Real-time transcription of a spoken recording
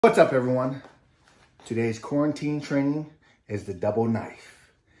What's up, everyone? Today's quarantine training is the double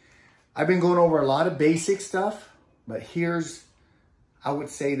knife. I've been going over a lot of basic stuff, but I would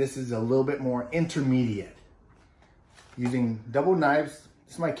say this is a little bit more intermediate. Using double knives,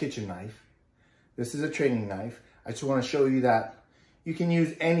 this is my kitchen knife. This is a training knife. I just want to show you that you can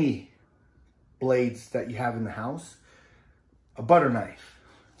use any blades that you have in the house. A butter knife.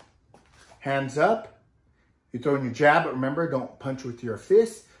 Hands up. You're throwing your jab, but remember, don't punch with your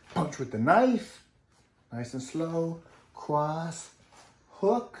fist. Punch with the knife, nice and slow, cross,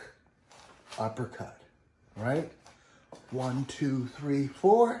 hook, uppercut, right? 1, 2, 3,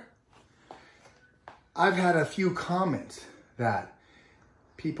 4. I've had a few comments that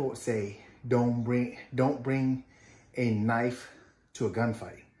people would say, don't bring a knife to a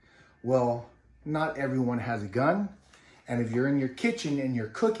gunfight. Well, not everyone has a gun. And if you're in your kitchen and you're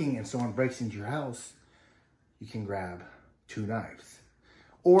cooking and someone breaks into your house, you can grab 2 knives.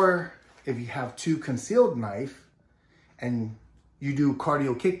 Or if you have 2 concealed knives and you do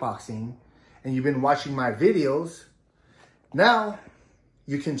cardio kickboxing and you've been watching my videos, now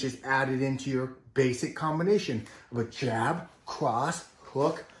you can just add it into your basic combination of a jab, cross,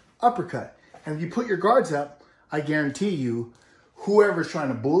 hook, uppercut. And if you put your guards up, I guarantee you, whoever's trying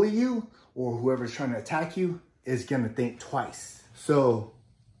to bully you or whoever's trying to attack you is gonna think twice. So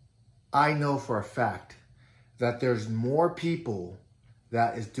I know for a fact that there's more people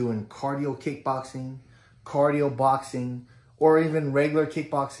that is doing cardio kickboxing, cardio boxing, or even regular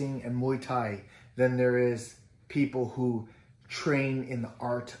kickboxing and Muay Thai than there is people who train in the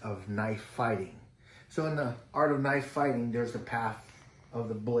art of knife fighting. So in the art of knife fighting, there's the path of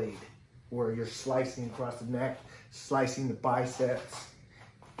the blade where you're slicing across the neck, slicing the biceps,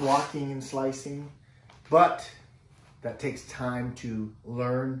 blocking and slicing. But that takes time to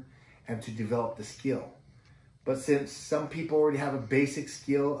learn and to develop the skill. But since some people already have a basic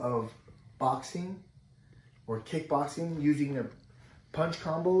skill of boxing or kickboxing using their punch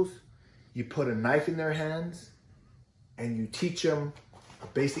combos, you put a knife in their hands and you teach them a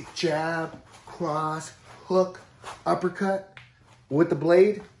basic jab, cross, hook, uppercut with the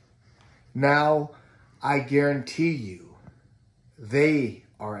blade. Now, I guarantee you, they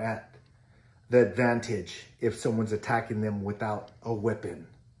are at the advantage if someone's attacking them without a weapon.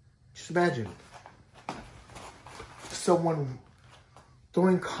 Just imagine someone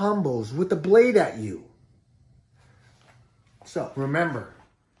throwing combos with the blade at you. So remember,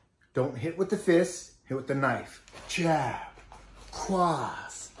 don't hit with the fist, hit with the knife. Jab,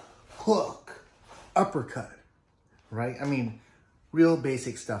 cross, hook, uppercut, right? I mean, real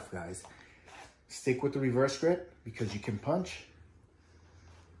basic stuff, guys. Stick with the reverse grip because you can punch,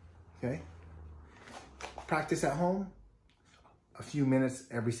 okay? Practice at home, a few minutes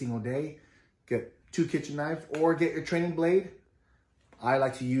every single day. Get 2 kitchen knives or get your training blade. I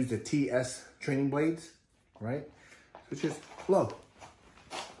like to use the TS training blades, right? So just flow.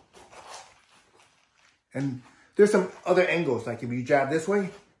 And there's some other angles, like if you jab this way,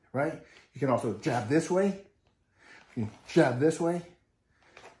 right? You can also jab this way. You can jab this way.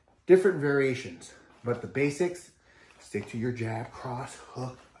 Different variations, but the basics, stick to your jab, cross,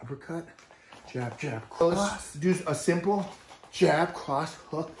 hook, uppercut, jab, jab, cross. Do a simple jab, cross,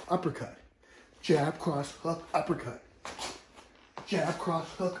 hook, uppercut. Jab, cross, hook, uppercut. Jab, cross,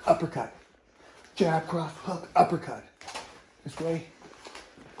 hook, uppercut. Jab, cross, hook, uppercut. This way.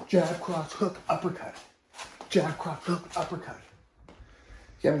 Jab, cross, hook, uppercut. Jab, cross, hook, uppercut.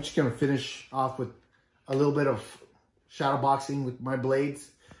 Okay, I'm just gonna finish off with a little bit of shadow boxing with my blades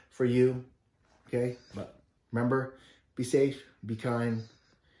for you. Okay, but remember, be safe, be kind,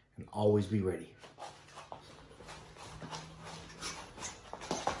 and always be ready.